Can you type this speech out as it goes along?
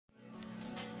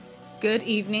Good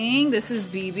evening. This is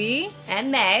BB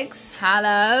and Megs.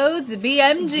 Hello, the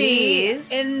BMG Jeez.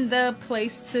 in the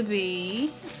place to be.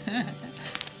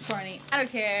 Corny. I don't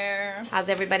care. How's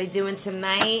everybody doing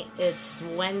tonight? It's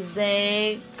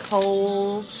Wednesday,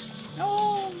 cold.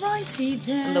 Alrighty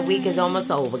then. And the week is almost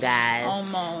over, guys.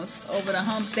 Almost over the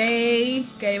hump day.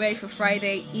 Getting ready for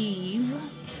Friday Eve.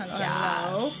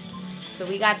 Hello. So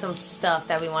we got some stuff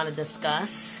that we want to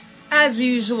discuss. As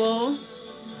usual.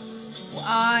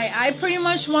 I pretty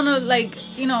much want to,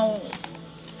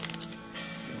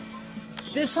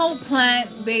 this whole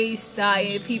plant-based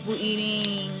diet, people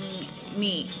eating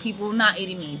meat, people not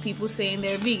eating meat, people saying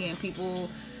they're vegan, people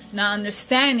not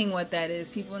understanding what that is,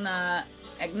 people not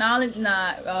acknowledging,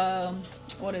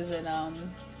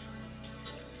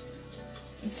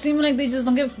 seeming like they just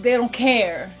they don't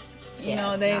care. They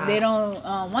don't,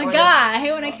 God, I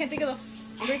hate when I can't think of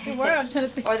the freaking word I'm trying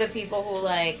to think. Or the people who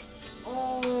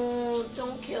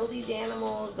don't kill these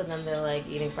animals, but then they're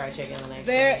eating fried chicken the next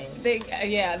day.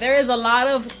 There is a lot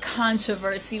of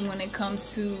controversy when it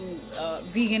comes to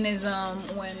veganism.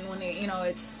 When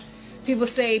it's people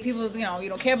you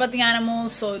don't care about the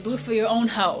animals, so do it for your own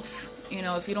health.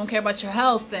 If you don't care about your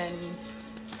health, then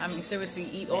seriously,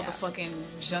 eat all the fucking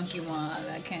junk you want.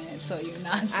 I can't. So you're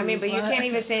not. But you can't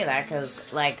even say that because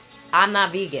I'm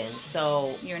not vegan,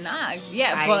 so you're not.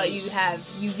 Yeah, but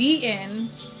you've eaten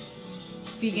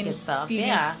vegan stuff,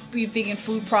 vegan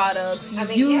food products.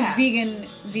 You've used vegan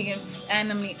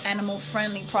animal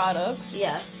friendly products.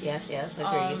 Yes,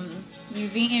 agreed.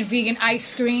 You've eaten vegan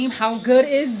ice cream. How good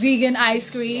is vegan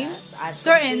ice cream? Yes,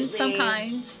 some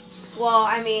kinds. Well,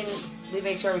 we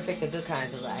make sure we pick the good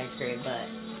kinds of ice cream, but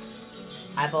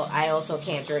I also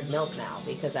can't drink milk now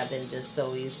because I've been just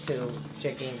so used to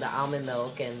drinking the almond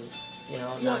milk and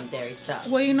non-dairy stuff.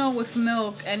 Well, with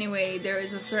milk anyway, there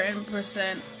is a certain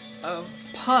percent of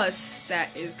pus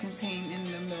that is contained in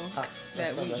the milk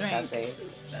that we drink.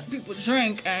 That people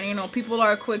drink, and people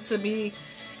are quick to be,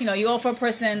 you offer a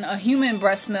person a human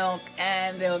breast milk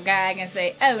and they'll gag and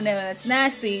say, "Oh no, that's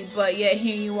nasty," but yet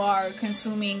here you are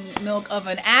consuming milk of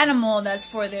an animal that's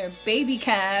for their baby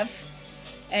calf,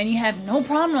 and you have no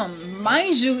problem.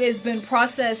 Mind you, it's been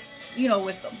processed.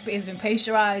 It's been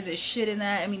pasteurized. There's shit in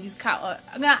that. These cow.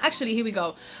 Actually, here we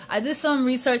go. I did some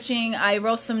researching. I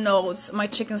wrote some notes. My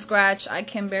chicken scratch. I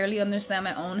can barely understand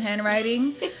my own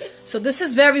handwriting. So this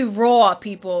is very raw,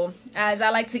 people. As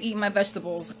I like to eat my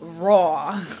vegetables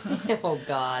raw. Oh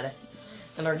God,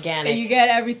 and organic. And you get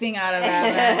everything out of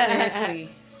that, man. Seriously.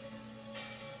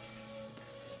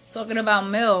 Talking about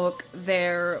milk.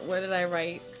 What did I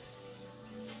write?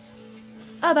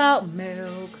 About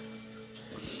milk.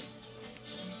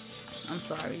 I'm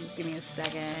sorry, just give me a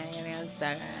second.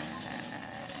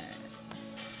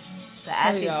 So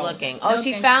as she's looking. Oh,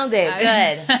 she found it.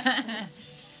 Good.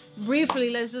 Briefly,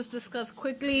 let's just discuss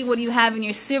quickly. What do you have in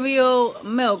your cereal?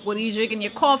 Milk. What do you drink in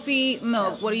your coffee?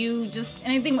 Milk. What do you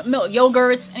anything with milk?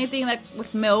 Yogurts, anything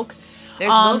with milk.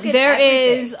 There's milk in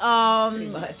everything. Pretty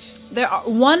much. There are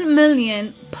 1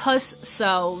 million pus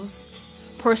cells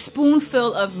per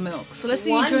spoonful of milk. So let's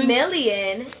say you drink 1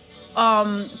 million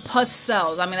pus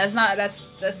cells.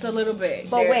 That's a little bit.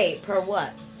 But wait, per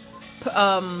what?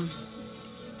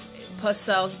 Pus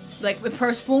cells,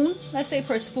 per spoon. Let's say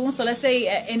per spoon. So let's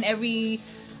say in every,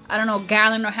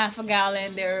 gallon or half a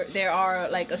gallon, there are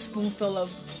a spoonful of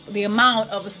the amount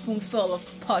of a spoonful of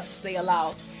pus they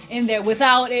allow in there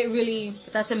without it really.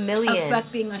 But that's 1 million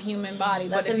affecting a human body.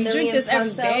 That's but if you drink this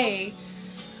every day,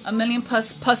 1 million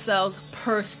pus cells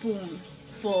per spoon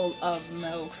full of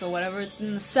milk. So whatever it's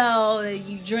in the cell that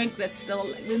you drink that's still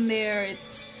in there,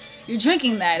 you're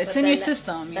drinking that. It's in your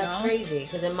system. That's crazy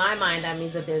because in my mind that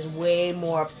means that there's way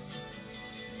more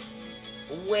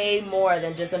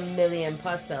than just 1 million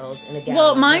pus cells in a gallon.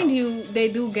 Well, mind you, they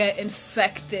do get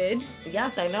infected.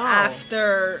 Yes, I know.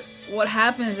 After what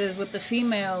happens is with the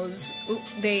females,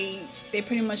 they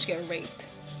pretty much get raped.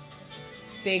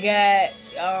 They get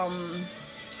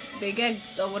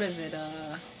what is it?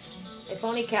 If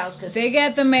only cows could. They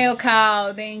get the male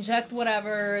cow, they inject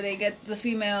whatever, they get the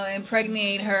female,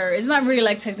 impregnate her. It's not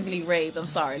really technically rape. I'm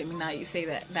sorry, let me not say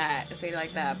say it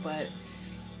like that, but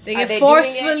they get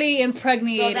forcefully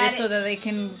impregnated so that they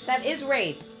can. That is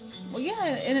rape. Well,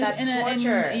 yeah, that's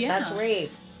torture. That's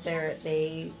rape.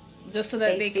 Just so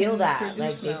that they feel can that,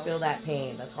 produce milk. they feel that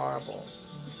pain. That's horrible.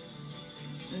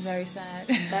 It's very sad.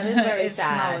 That is very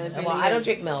sad. Really I don't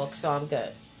drink milk, so I'm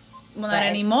good. Well, not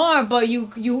anymore, but you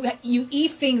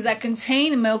eat things that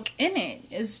contain milk in it.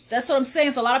 That's what I'm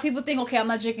saying. So a lot of people think, okay, I'm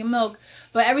not drinking milk,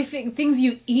 but things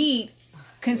you eat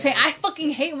contain. I fucking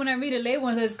hate when I read a label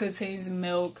and says contains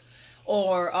milk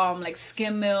or like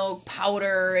skim milk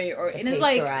powder, and it's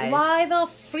like, why the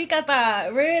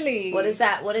fricata, really? What is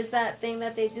that thing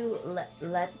that they do?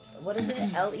 What is it?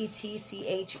 Letchen?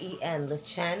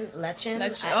 Lechen?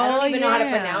 I don't even know how to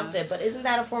pronounce it, but isn't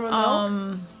that a form of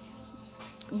milk?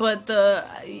 But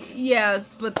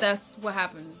but that's what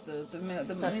happens.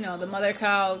 The mother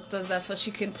cow does that so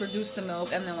she can produce the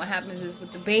milk, and then what happens is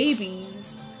with the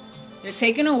babies, they're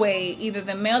taken away. Either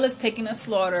the male is taken to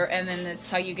slaughter, and then that's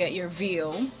how you get your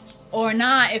veal, or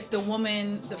not. If the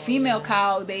female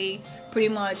cow, they pretty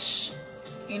much,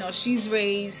 she's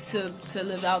raised to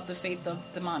live out the fate of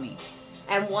the mommy.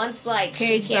 And once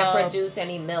she can't produce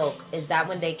any milk, is that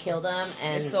when they kill them?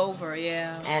 And it's over,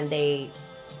 yeah. And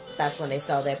that's when they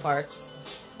sell their parts.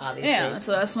 Obviously. Yeah,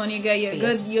 so that's when you get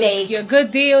your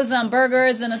good deals on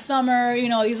burgers in the summer.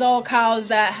 These old cows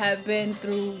that have been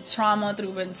through trauma,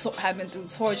 have been through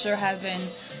torture, have been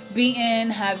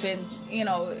beaten, have been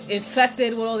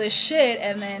infected with all this shit,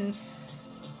 and then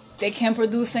they can't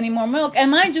produce any more milk.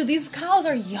 And mind you, these cows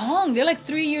are young; they're like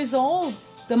 3 years old.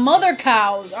 The mother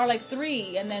cows are like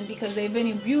 3, and then because they've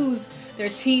been abused, their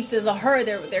teats as a herd,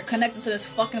 they're connected to this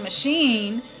fucking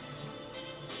machine.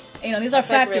 These are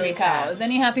factory really cows. Sad.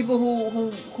 Then you have people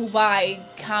who buy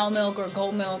cow milk or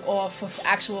goat milk off of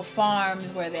actual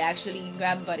farms where they actually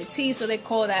grab it by the teeth, so they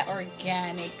call that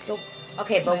organic. So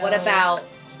okay, but milk.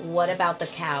 what about the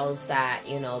cows that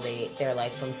they're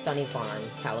like from Sunny Farm,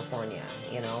 California?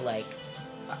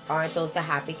 Aren't those the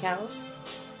happy cows?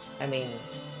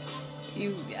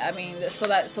 So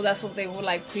that's what they would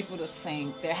like people to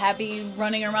think. They're happy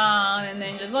running around and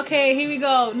then just, okay, here we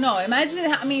go. No,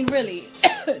 imagine, really,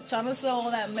 trying to sell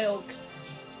all that milk.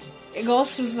 It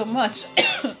goes through so much.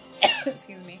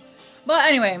 Excuse me. But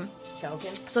anyway.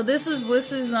 Choking. So this is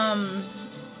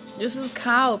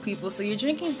cow, people. So you're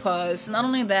drinking pus. Not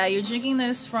only that, you're drinking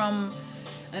this from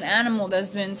an animal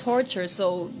that's been tortured.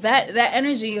 So that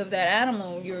energy of that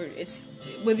animal, it's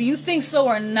whether you think so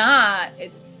or not,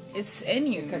 it's in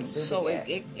you, so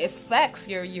it affects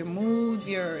your moods,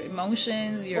 your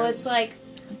emotions, your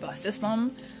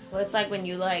system. Well, it's like when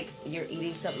you're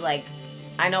eating something.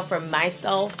 I know for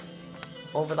myself,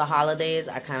 over the holidays,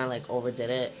 I kind of overdid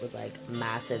it with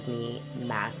massive meat,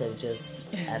 massive just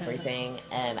everything,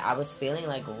 and I was feeling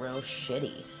real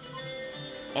shitty,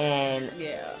 and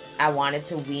I wanted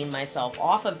to wean myself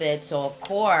off of it. So of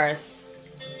course,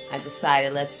 I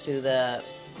decided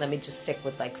let me just stick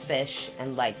with fish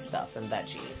and light stuff and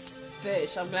veggies.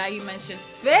 Fish. I'm glad you mentioned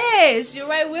fish. You're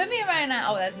right with me right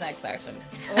now. Oh, that's next actually.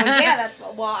 Well, yeah,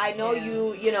 I know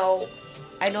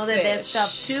I know that there's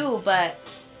stuff too, but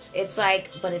it's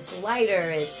but it's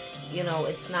lighter. It's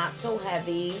it's not so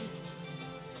heavy.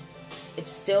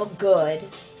 It's still good,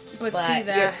 but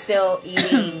you're still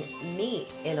eating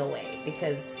meat in a way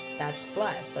because that's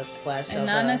flesh. That's flesh. And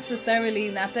not necessarily,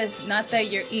 not that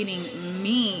you're eating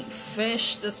meat.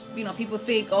 Fish, just people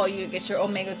think, oh, you get your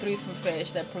omega-3 from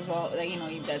fish that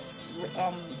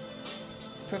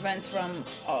prevents from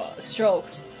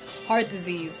strokes, heart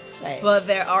disease. Right. But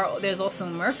there's also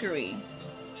mercury.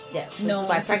 Yes, this is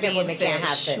why pregnant women can't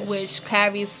have fish, which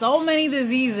carries so many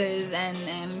diseases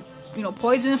and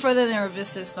poison for the nervous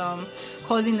system,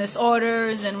 causing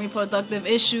disorders and reproductive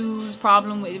issues.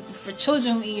 For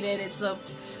children who eat it, it's a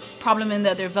problem in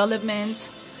their development.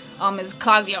 It's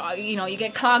clogged. You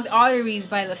get clogged arteries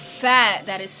by the fat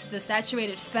that is the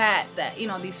saturated fat that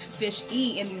these fish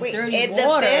eat in these dirty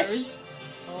waters.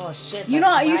 Oh shit!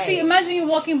 You see. Imagine you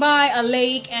walking by a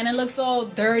lake and it looks all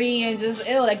dirty and just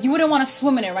ill. You wouldn't want to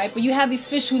swim in it, right? But you have these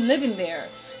fish who live in there.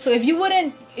 So if you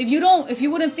wouldn't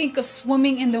think of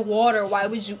swimming in the water, why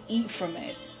would you eat from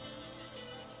it?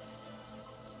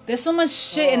 There's so much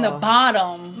shit in the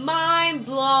bottom. Mind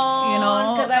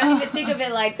blown. Because I don't even think of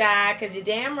it like that. Because you're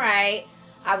damn right.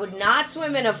 I would not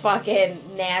swim in a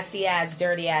fucking nasty ass,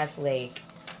 dirty ass lake.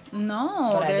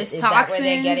 No, there's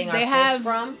toxins.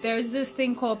 There's this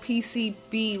thing called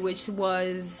PCB, which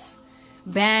was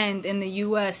banned in the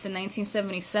U.S. in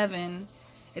 1977.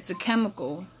 It's a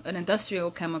chemical, an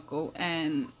industrial chemical,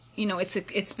 and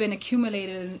it's been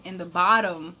accumulated in the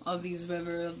bottom of these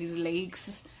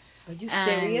lakes. Are you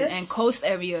serious? And coast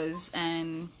areas,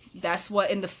 and that's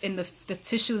what in the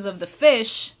tissues of the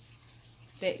fish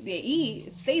they eat.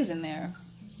 It stays in there.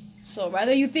 So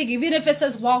rather you think, even if it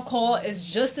says wild caught, it's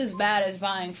just as bad as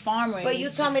buying farm raised. But you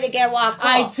told me to get wild caught.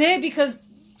 I did because,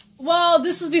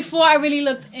 this was before I really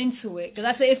looked into it. Because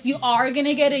I said, if you are going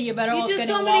to get it, you're better off getting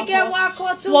wild caught. You just told me to get wild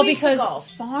caught 2 weeks ago. Well,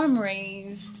 because farm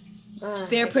raised,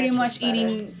 they're pretty much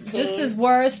eating just as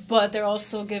worse, but they're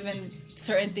also given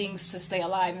certain things to stay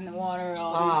alive in the water.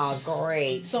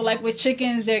 Great. So like with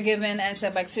chickens, they're given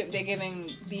antibacterial, they're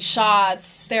giving these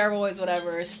shots, steroids,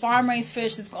 whatever. It's farm-raised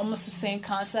fish is almost the same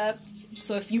concept.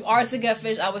 So if you are to get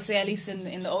fish, I would say at least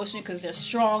in the ocean, because they're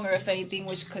stronger, if anything,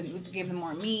 which could give them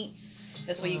more meat.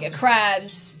 That's why you get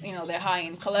crabs. You know, they're high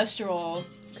in cholesterol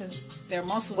because their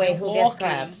muscles. Wait, who gets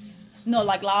crabs? No,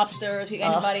 like lobster.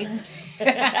 Anybody.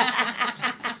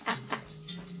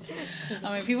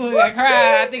 I mean, people who get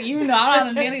crabs, I think you know. I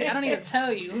don't need to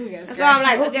tell you who gets crabs. That's why I'm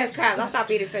like, who gets crabs? I'll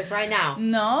stop eating fish right now.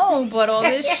 No, but all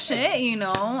this shit, you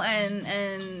know,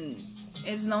 and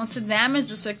it's known to damage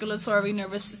the circulatory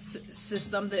nervous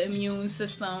system, the immune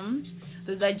system,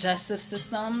 the digestive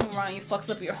system. Right, it fucks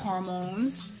up your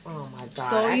hormones. Oh my god!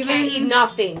 So I can't eat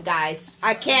nothing, guys.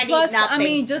 I can't eat nothing. I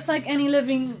mean, just like any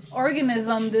living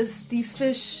organism, these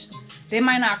fish. They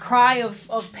might not cry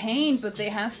of pain, but they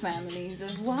have families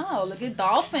as well. Look at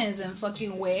dolphins and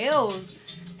fucking whales.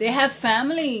 They have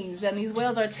families, and these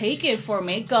whales are taken for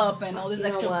makeup and all this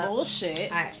extra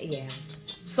bullshit. Yeah.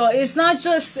 So it's not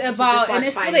just about, and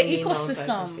it's for the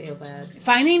ecosystem.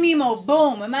 Finding Nemo,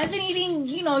 boom. Imagine eating,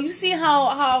 you know, you see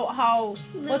how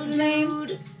what's his name?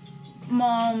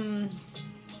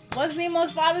 What's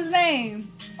Nemo's father's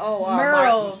name? Oh,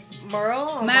 Merle.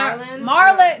 Merle?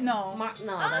 Marlin? No.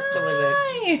 No, that's the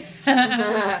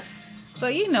wizard.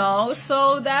 But, you know,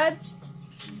 so that,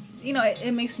 you know,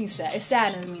 it makes me sad. It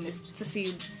saddens me to see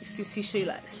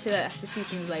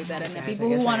things like that. And then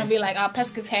people who want to be like, oh,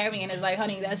 pescatarian is like,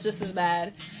 honey, that's just as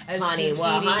bad as honey,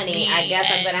 I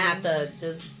guess I'm going to have to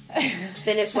just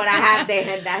finish what I have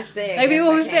there and that's it. Like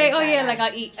people who say, oh yeah, like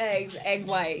I'll eat eggs, egg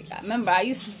white. I remember I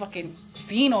used to fucking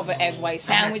fiend over egg white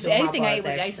sandwich. Anything I ate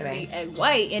I used to eat egg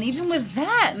white. And even with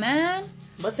that, man.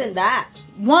 What's in that?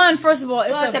 One, first of all,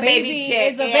 it's a baby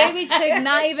chick. It's a baby chick,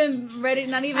 not even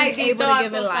able to give it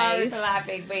life. Sorry for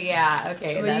laughing, but yeah,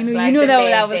 okay. But you knew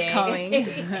that was coming.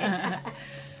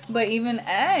 But even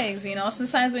eggs, you know,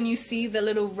 sometimes when you see the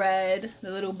little blood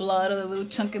or the little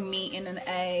chunk of meat in an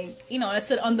egg, you know, that's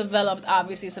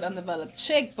obviously it's an undeveloped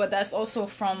chick, but that's also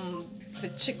from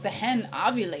the hen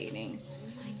ovulating.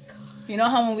 Oh my God. You know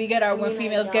how when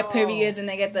females get periods and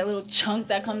they get that little chunk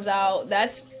that comes out,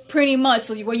 that's pretty much,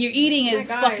 so what you're eating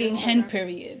is fucking hen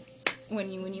period.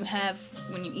 When you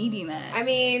eating that. I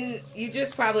mean, you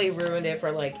just probably ruined it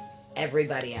for like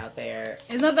everybody out there.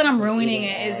 It's not that I'm ruining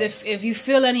it. Is if you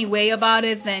feel any way about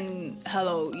it, then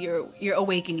hello, you're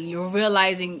awakening. You're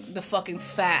realizing the fucking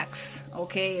facts.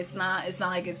 Okay, it's not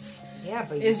like it's. Yeah,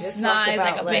 but it's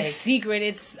like a big secret.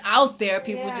 It's out there.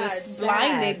 People just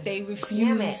blind. They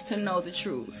refuse to know the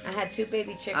truth. I had 2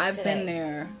 baby chicks. I've been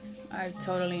there. I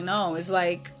totally know. It's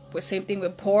like the same thing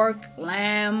with pork,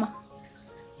 lamb.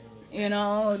 You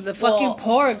know, the fucking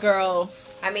pork, girl.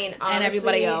 I mean, honestly, and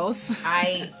everybody else.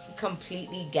 I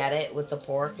completely get it with the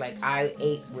pork. Like, I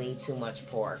ate way too much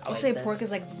pork. I would say pork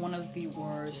is like one of the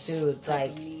worst. Dude,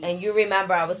 like, and you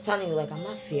remember I was telling you, like, I'm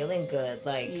not feeling good.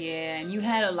 Like, yeah, and you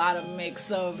had a lot of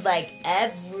mix of like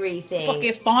everything.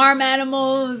 Fucking farm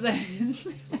animals.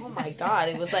 Oh my God,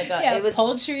 it was like it was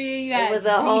poultry. It was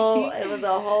a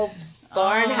whole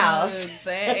barn house.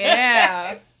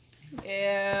 Yeah.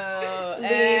 Yeah.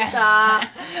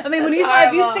 I mean,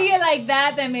 if you see it like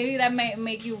that, then maybe that may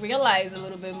make you realize a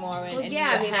little bit more, and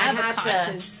have a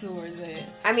conscience towards it.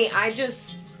 I mean, I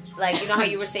just like, you know how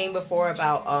you were saying before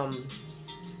about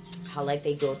how like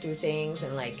they go through things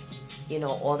and like, you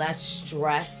know, all that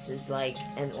stress is like,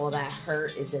 and all that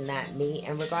hurt is in that meat.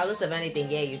 And regardless of anything,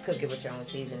 yeah, you cook it with your own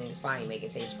seasoning, it's fine, you make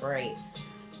it taste great.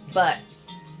 But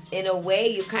in a way,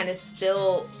 you kind of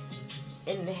still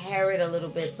inherit a little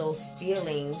bit those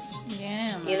feelings.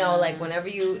 Yeah, man. You know, like whenever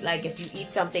you, like if you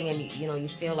eat something and you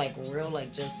feel like real,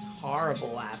 like just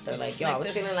horrible after. Like, yo, like I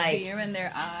was feeling like fear in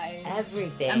their eyes.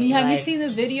 Everything. I mean, have you seen the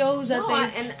videos that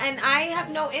and I have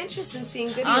no interest in seeing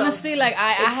videos. Honestly, like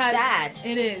I had sad.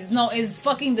 It is. No, it's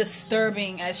fucking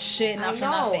disturbing as shit, not for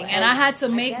nothing. And I had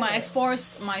to I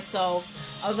forced myself.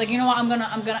 I was like, you know what, I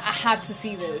have to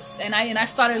see this. And I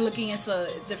started looking into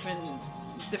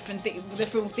different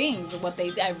things. What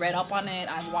I read up on it.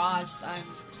 I watched. I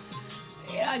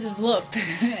just looked,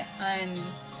 and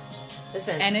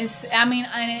listen. And it's. I mean,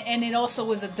 and it also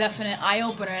was a definite eye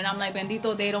opener. And I'm like,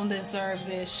 bendito, they don't deserve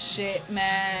this shit,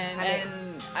 man.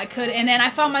 And then I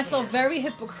found myself very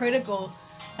hypocritical.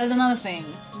 That's another thing,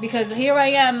 because here I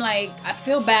am, like, I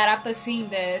feel bad after seeing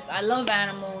this. I love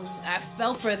animals. I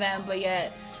felt for them, but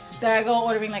yet there I go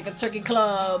ordering like a turkey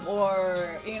club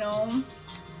or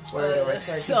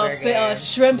a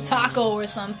shrimp taco or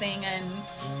something, and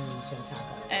shrimp taco.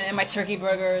 And my turkey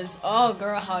burgers. Oh,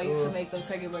 girl, how I used to make those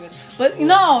turkey burgers. But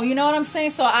no, you know what I'm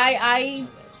saying? So I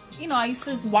I used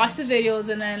to watch the videos,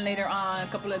 and then later on, a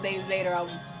couple of days later, I'll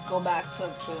go back to.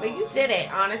 But you did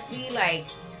it, honestly. Like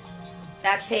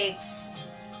that takes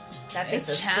a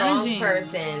strong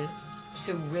person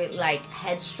to like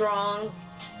headstrong.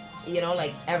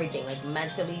 Like everything, like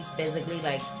mentally, physically,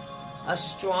 like a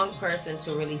strong person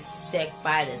to really stick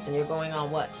by this. And you're going on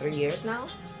what, 3 years now?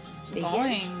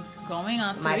 Going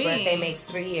on 3. My birthday makes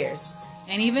 3 years.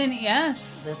 And even,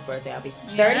 yes. This birthday, I'll be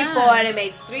 34, and it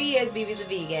makes 3 years BB's a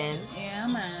vegan. Yeah,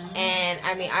 man. And,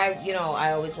 I mean,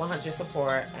 I always 100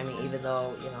 support. I mean, even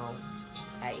though,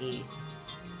 I eat,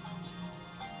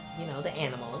 the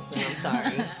animals, and I'm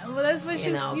sorry. Well, that's what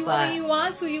you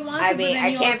want to. I mean,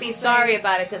 I can't be sorry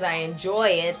about it because I enjoy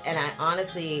it, and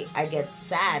I get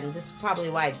sad, and this is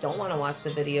probably why I don't want to watch the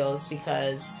videos,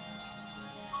 because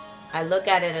I look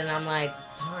at it and I'm like,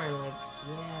 darn, like,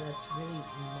 yeah, that's really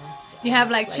nasty. You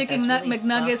have like chicken nut really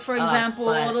McNuggets, for example,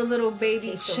 all those little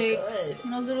baby chicks, so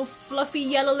those little fluffy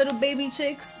yellow little baby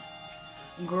chicks,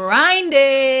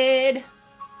 grinded.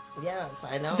 Yes,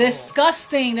 I know.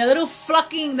 Disgusting. The little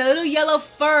yellow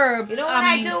fur. You know what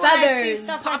I do feathers when I see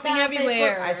stuff popping like that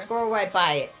everywhere. I scroll right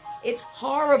by it. It's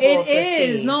horrible. It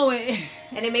is. No, it.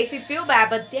 And it makes me feel bad,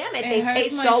 but damn it, they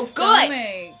taste so stomach.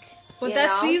 Good. But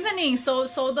that's seasoning. So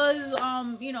does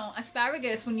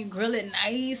asparagus when you grill it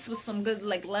nice with some good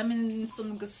like lemon,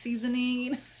 some good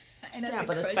seasoning. And yeah,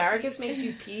 but asparagus makes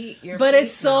you pee. But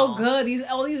it's so good.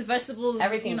 All these vegetables.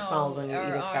 Everything smells when you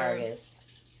eat asparagus.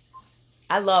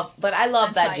 I love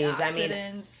that juice. I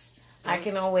mean, I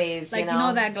can always,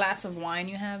 that glass of wine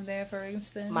you have there, for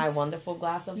instance. My wonderful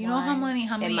glass of wine. You know how many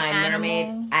in my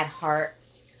Mermaid at Heart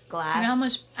glass. You know how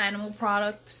much animal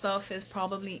product stuff is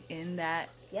probably in that.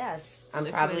 Yes, I'm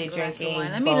probably drinking.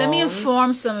 Let me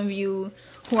inform some of you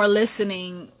who are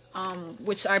listening,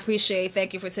 which I appreciate.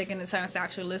 Thank you for taking the time to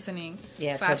actually listening.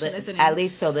 Yeah, listening. At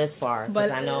least till this far, because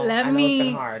I know it's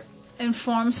been hard.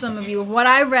 Inform some of you of what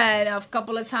I read a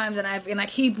couple of times, and I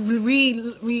keep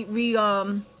reviewing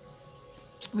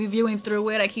through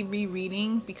it. I keep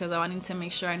rereading because I need to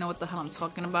make sure I know what the hell I'm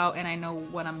talking about and I know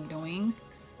what I'm doing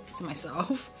to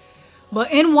myself.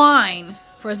 But in wine,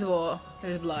 first of all,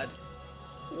 there's blood.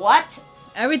 What?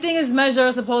 Everything is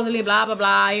measured supposedly, blah blah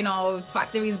blah.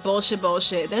 Factories bullshit.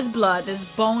 There's blood. There's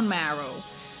bone marrow.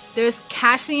 There's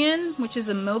casein, which is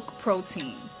a milk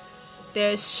protein.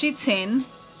 There's chitin.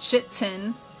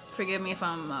 Forgive me if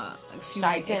I'm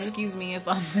excuse me if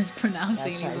I'm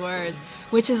mispronouncing these words.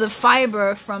 Which is a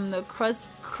fiber from the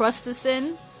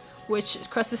crustacean,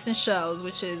 crustacean shells,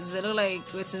 which is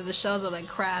the shells of like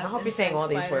crabs. I hope you're saying all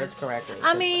these words correctly.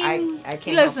 I mean, I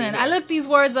can't listen. I looked these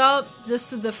words up just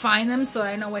to define them, so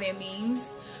I know what it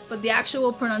means. But the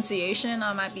actual pronunciation,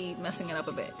 I might be messing it up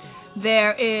a bit.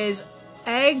 There is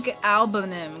egg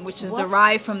albumin, which is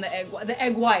derived from the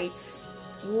egg whites.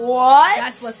 What?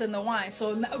 That's what's in the wine.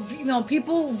 So,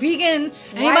 people,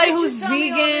 anybody who's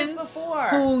vegan,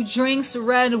 who drinks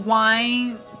red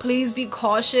wine, please be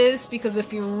cautious, because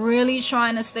if you're really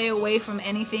trying to stay away from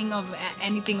anything of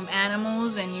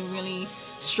animals and you really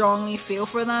strongly feel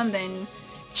for them, then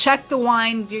check the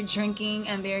wine you're drinking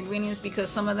and their ingredients, because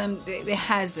some of them, they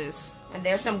has this. And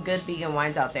there's some good vegan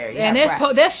wines out there. And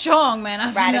they're strong,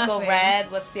 man. Radical Red.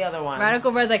 What's the other one?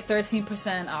 Radical Red's like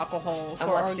 13% alcohol.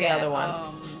 And what's the other one?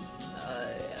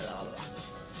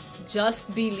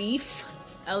 Just Belief,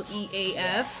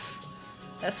 Leaf.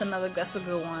 That's a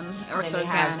good one. Or it's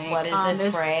organic. What is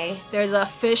it? Frey. There's a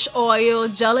fish oil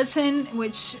gelatin,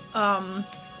 which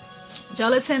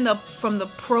gelatin from the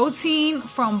protein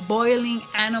from boiling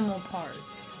animal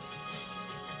parts.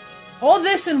 All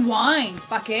this in wine,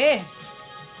 pa qué?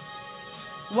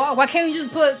 Why can't you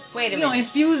just put,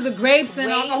 infuse the grapes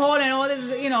and alcohol and all this,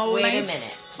 Wait a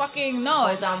minute. Fucking no.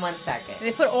 Hold on 1 second.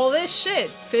 They put all this shit.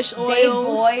 Fish oil. They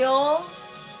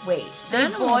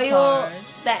boil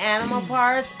the animal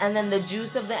parts, and then the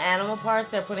juice of the animal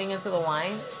parts they're putting into the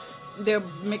wine? They're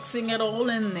mixing it all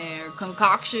in there.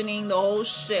 Concoctioning the whole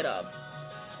shit up.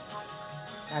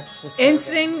 That's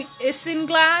disgusting.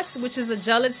 Isinglass, which is a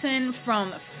gelatin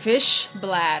from fish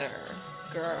bladder.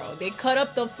 Girl, they cut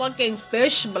up the fucking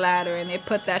fish bladder and they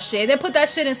put that shit. They put that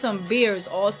shit in some beers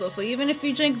also. So even if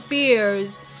you drink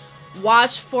beers,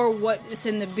 watch for what is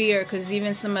in the beer, because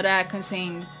even some of that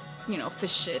contain,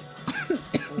 fish shit.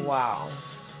 Wow.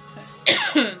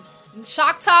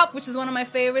 Shock Top, which is one of my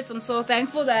favorites. I'm so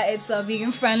thankful that it's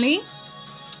vegan friendly.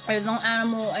 There's no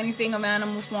anything of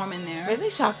animal form in there. Really,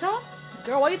 Shock Top?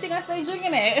 Girl, why do you think I started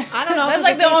drinking it? I don't know. That's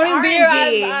like the only beer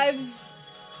I've.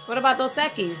 What about Dos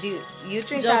Equis? You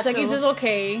drink Dos that too? Equis is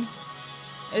okay.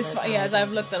 It's fine. Yes,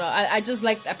 I've looked it up. I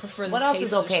prefer the taste. What else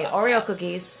is okay? Oreo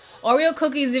cookies. Oreo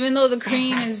cookies, even though the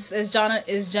cream is a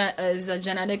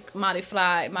genetic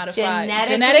modified.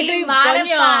 Genetically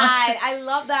modified. I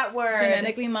love that word.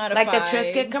 Genetically modified. Like the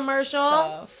Triscuit commercial.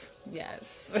 Stuff.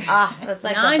 Yes. That's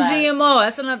like non-GMO.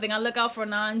 That's another thing. I look out for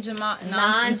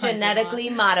non-genetically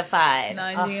modified.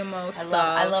 Non-GMO stuff.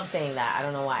 I love saying that. I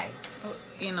don't know why.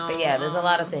 You know. But yeah, there's a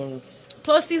lot of things.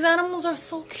 Plus, these animals are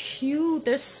so cute.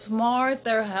 They're smart.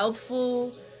 They're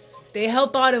helpful. They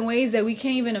help out in ways that we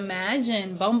can't even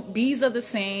imagine. Bees are the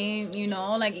same, you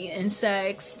know, like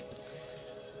insects.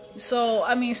 So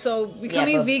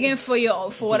becoming vegan for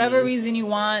whatever reason you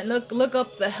want. Look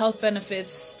up the health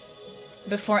benefits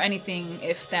before anything,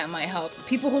 if that might help.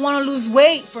 People who want to lose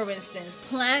weight, for instance,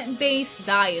 plant-based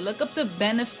diet. Look up the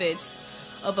benefits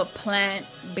of a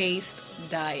plant-based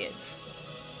diet.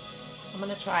 I'm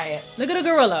gonna try it. Look at a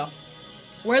gorilla.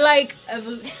 We're like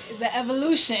the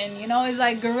evolution, you know. It's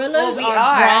like gorillas are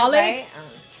brolic, right?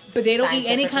 But they don't eat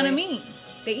any kind of meat.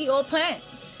 They eat all plant.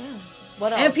 Yeah.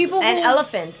 What else? And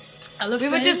elephants. We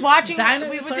were just watching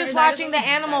the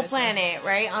Animal Planet,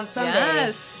 right, on Sunday.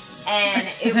 Yes. And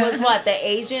it was the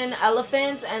Asian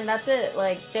elephants, and that's it.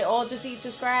 Like they all just eat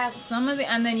grass.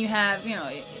 And then you have, you know,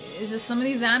 it's just some of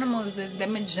these animals they're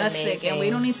majestic, and they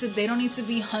don't need to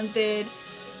be hunted.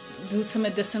 Do some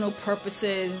medicinal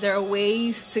purposes. There are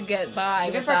ways to get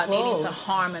by without needing to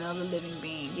harm another living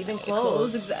being. Even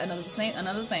clothes.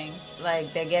 Another thing.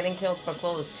 Like they're getting killed for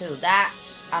clothes too. That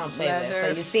I don't play with.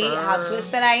 But you see how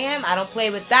twisted I am? I don't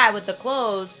play with that with the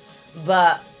clothes,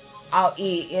 but I'll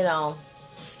eat, you know,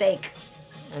 steak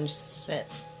and shit.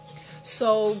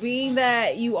 So being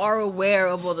that you are aware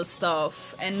of all the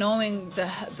stuff and knowing the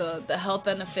health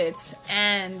benefits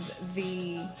and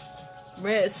the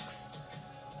risks,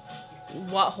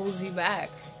 what holds you back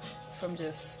from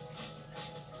just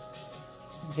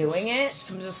doing it?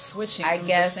 From just switching. I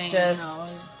guess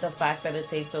just the fact that it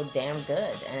tastes so damn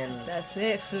good, and that's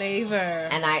it, flavor.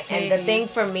 And the thing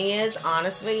for me is,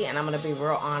 honestly, and I'm gonna be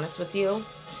real honest with you,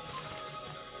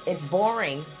 it's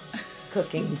boring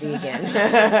cooking vegan.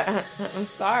 I'm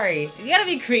sorry. You gotta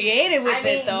be creative with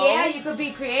it, though. Yeah, you could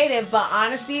be creative, but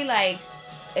honestly, like,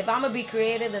 if I'm gonna be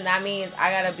creative, then that means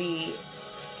I gotta be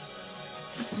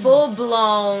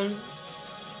full-blown,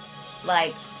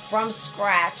 like, from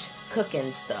scratch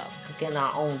cooking stuff. Cooking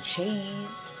our own cheese.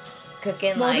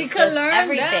 Cooking, we could learn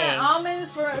everything. That.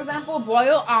 Almonds, for example,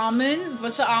 boil almonds,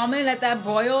 bunch of almond, let that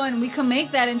boil, and we can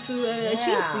make that into a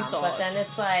cheesy sauce. But then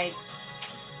it's like,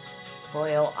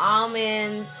 boil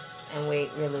almonds and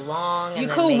wait really long. And you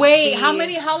could wait. How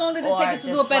long does it take you to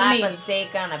do a pernil? Slap a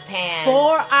steak on a pan.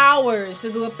 4 hours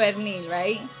to do a pernil,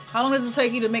 right? How long does it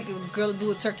take you to make a girl do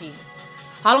a turkey?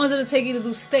 How long does it take you to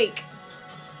do steak?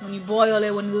 When you boil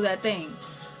it, when you do that thing.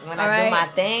 When I do my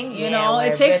thing, you know,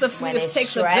 it takes a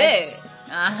bit.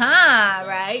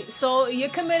 Right? So you're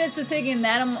committed to taking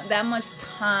that much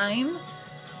time.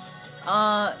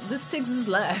 This takes us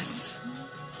less.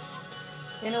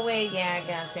 In a way, yeah, I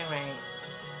guess you're right.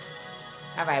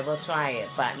 All right, we'll try it,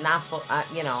 but not for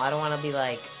you know. I don't want to be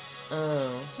like, you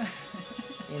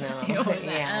know, I'm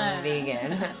a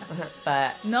vegan.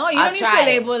 But no, you don't need to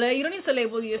label it. You don't need to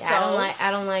label yourself. Yeah,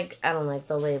 I don't like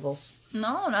the labels.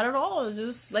 No, not at all.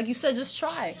 Just like you said, just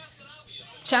try.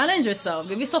 Challenge yourself.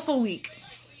 Give yourself a week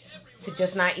to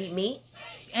just not eat meat.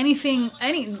 Anything,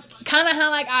 kind of how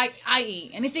like I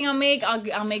eat. Anything I make,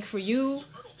 I'll make for you.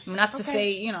 Not to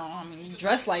say, you know, I mean, you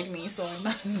dress like me, so you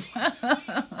might as well.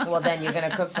 Well, then you're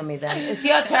gonna cook for me. Then it's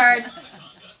your turn.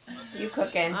 You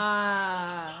cooking?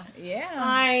 Yeah.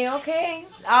 Okay.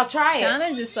 I'll try it.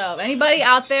 Challenge yourself. Anybody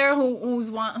out there who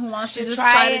wants to just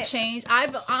try to change?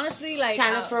 I've honestly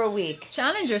challenge for a week.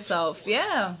 Challenge yourself.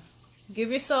 Yeah.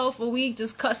 Give yourself a week.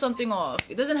 Just cut something off.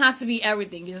 It doesn't have to be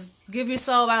everything. You just give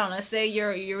yourself. I don't know. Let's say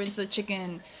you're into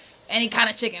chicken, any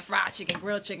kind of chicken, fried chicken,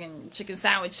 grilled chicken, chicken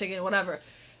sandwich, chicken, whatever.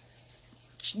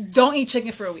 Don't eat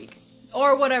chicken for a week,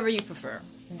 or whatever you prefer.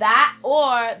 That,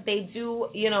 or they do,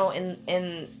 you know, in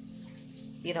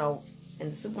the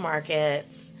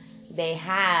supermarkets, they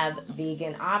have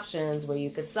vegan options where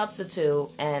you could substitute.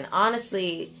 And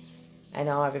honestly, I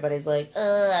know everybody's like,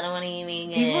 I don't want to eat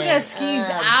vegan. People get skeeved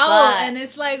out, and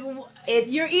it's like,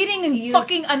 you're eating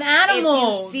fucking an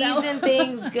animal. If you season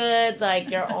things good,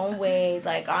 like your own way,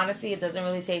 like honestly, it doesn't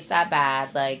really taste that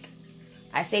bad. Like,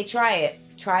 I say try it.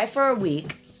 Try it for a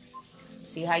week.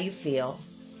 See how you feel.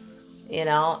 You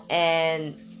know,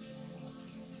 and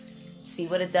see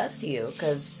what it does to you.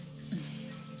 Because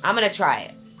I'm going to try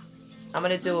it. I'm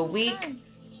going to do a week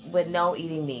with no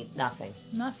eating meat. Nothing.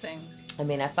 I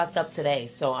mean, I fucked up today,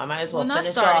 so I might as well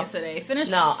finish off. Today.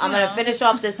 I'm going to finish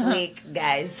off this week,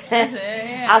 guys.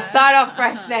 I'll start off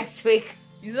fresh next week.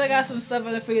 You still got some stuff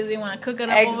in the freezer. You want to cook it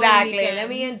up Exactly. over the weekend. Let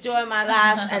me enjoy my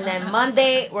life. And then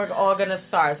Monday, we're all going to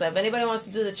start. So if anybody wants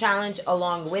to do the challenge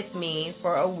along with me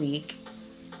for a week,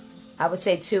 I would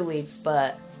say 2 weeks,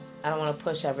 but I don't want to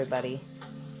push everybody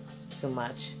too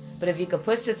much. But if you could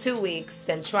push to 2 weeks,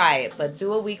 then try it. But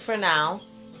do a week for now.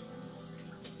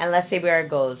 And let's see where it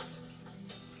goes.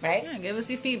 Right? Yeah, give us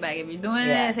your feedback. If you're doing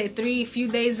it, say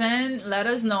few days in, let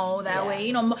us know. That way,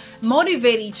 you know,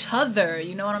 motivate each other.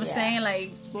 You know what I'm saying? Like,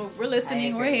 we're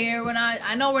listening, we're here. We're not.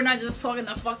 I know we're not just talking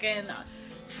to fucking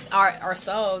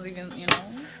ourselves, even, you know.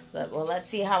 Well,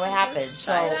 let's see how it happens. Just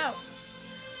try it out.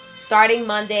 Starting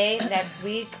Monday next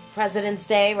week, President's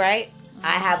Day, right?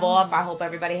 I have off. I hope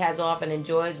everybody has off and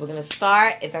enjoys. We're going to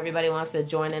start. If everybody wants to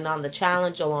join in on the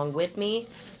challenge along with me,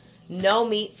 no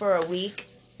meat for a week,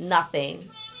 nothing.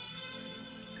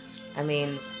 I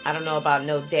mean, I don't know about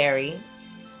no dairy.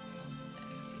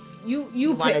 You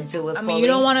want to do it fully? I mean, you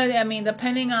don't want to, I mean,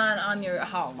 depending on your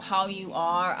how you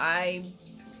are, I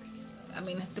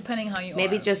mean, depending how you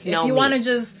maybe are. Just if no you meat. want to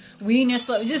just wean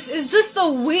yourself, it's just a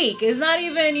week. It's not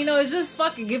even, you know, it's just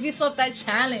fucking give yourself that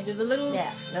challenge. It's a little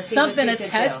something to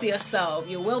test yourself,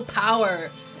 your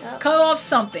willpower. Yep. Cut off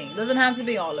something. Doesn't have to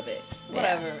be all of it.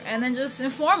 Whatever. Yeah. And then just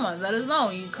inform us. Let us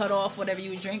know. You cut off whatever you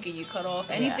were drinking. You cut off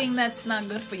anything that's not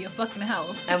good for your fucking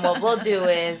health. And what we'll do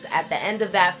is, at the end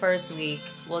of that first week,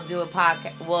 we'll do a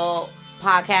podcast. We'll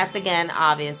podcast again,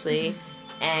 obviously.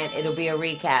 And it'll be a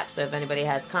recap. So if anybody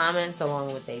has comments along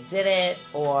with what they did it,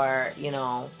 or, you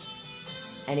know,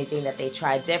 anything that they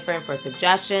tried different for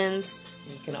suggestions,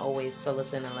 you can always fill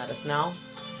us in and let us know.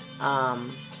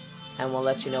 And we'll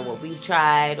let you know what we've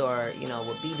tried, or, you know,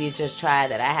 what BB's just tried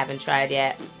that I haven't tried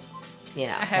yet. You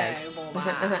know,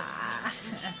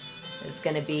 it's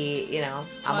going to be, you know,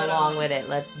 I'm along with it.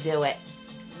 Let's do it.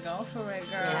 Go for it,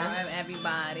 girl. Yeah.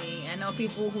 Everybody. I know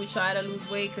people who try to lose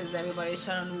weight because everybody's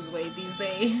trying to lose weight these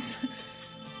days.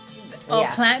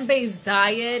 Plant-based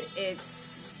diet,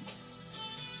 it's...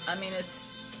 I mean, it's...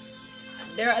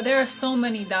 There are so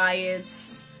many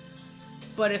diets.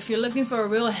 But if you're looking for a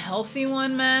real healthy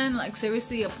one, man, like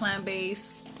seriously, a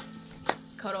plant-based,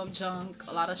 cut off junk,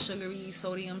 a lot of sugary,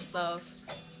 sodium stuff,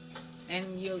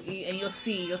 and you'll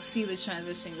see the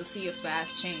transition. You'll see a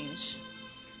fast change.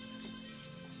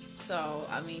 So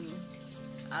I mean,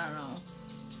 I don't know.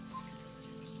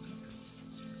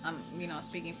 I'm, you know,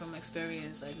 speaking from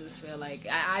experience. I just feel like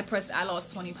I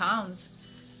lost 20 pounds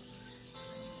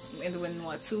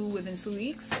within 2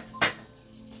 weeks.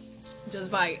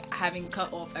 Just by having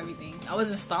cut off everything. I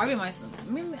wasn't starving myself. I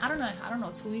mean, I don't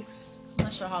know, 2 weeks. I'm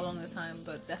not sure how long this time,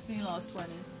 but definitely lost 20.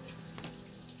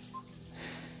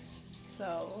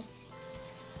 So.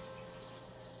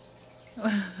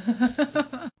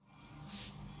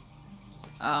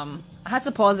 I had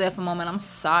to pause there for a moment. I'm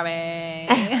sorry.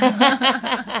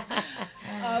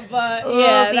 But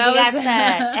yeah, that was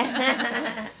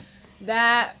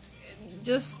that.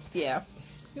 Just you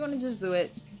want to just do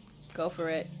it, go for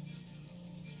it.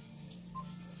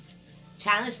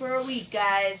 Challenge for a week,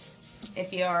 guys,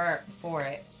 if you're for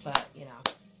it. But, you know.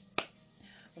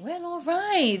 Well, all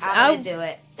right. I'm going to do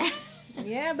it.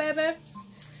 Yeah, baby.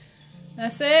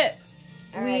 That's it.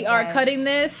 We are cutting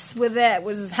this with that.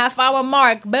 Was half-hour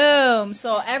mark. Boom.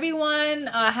 So, everyone,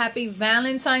 happy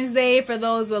Valentine's Day for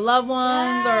those with loved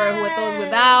ones or with those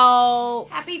without.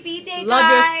 Happy V-Day, love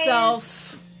guys.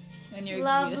 yourself. And you're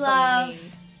love. So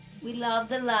we love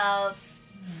the love.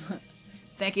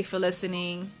 Thank you for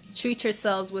listening. Treat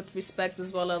yourselves with respect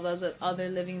as well as other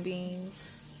living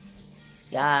beings.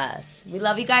 Yes. We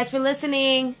love you guys for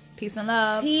listening. Peace and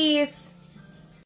love. Peace.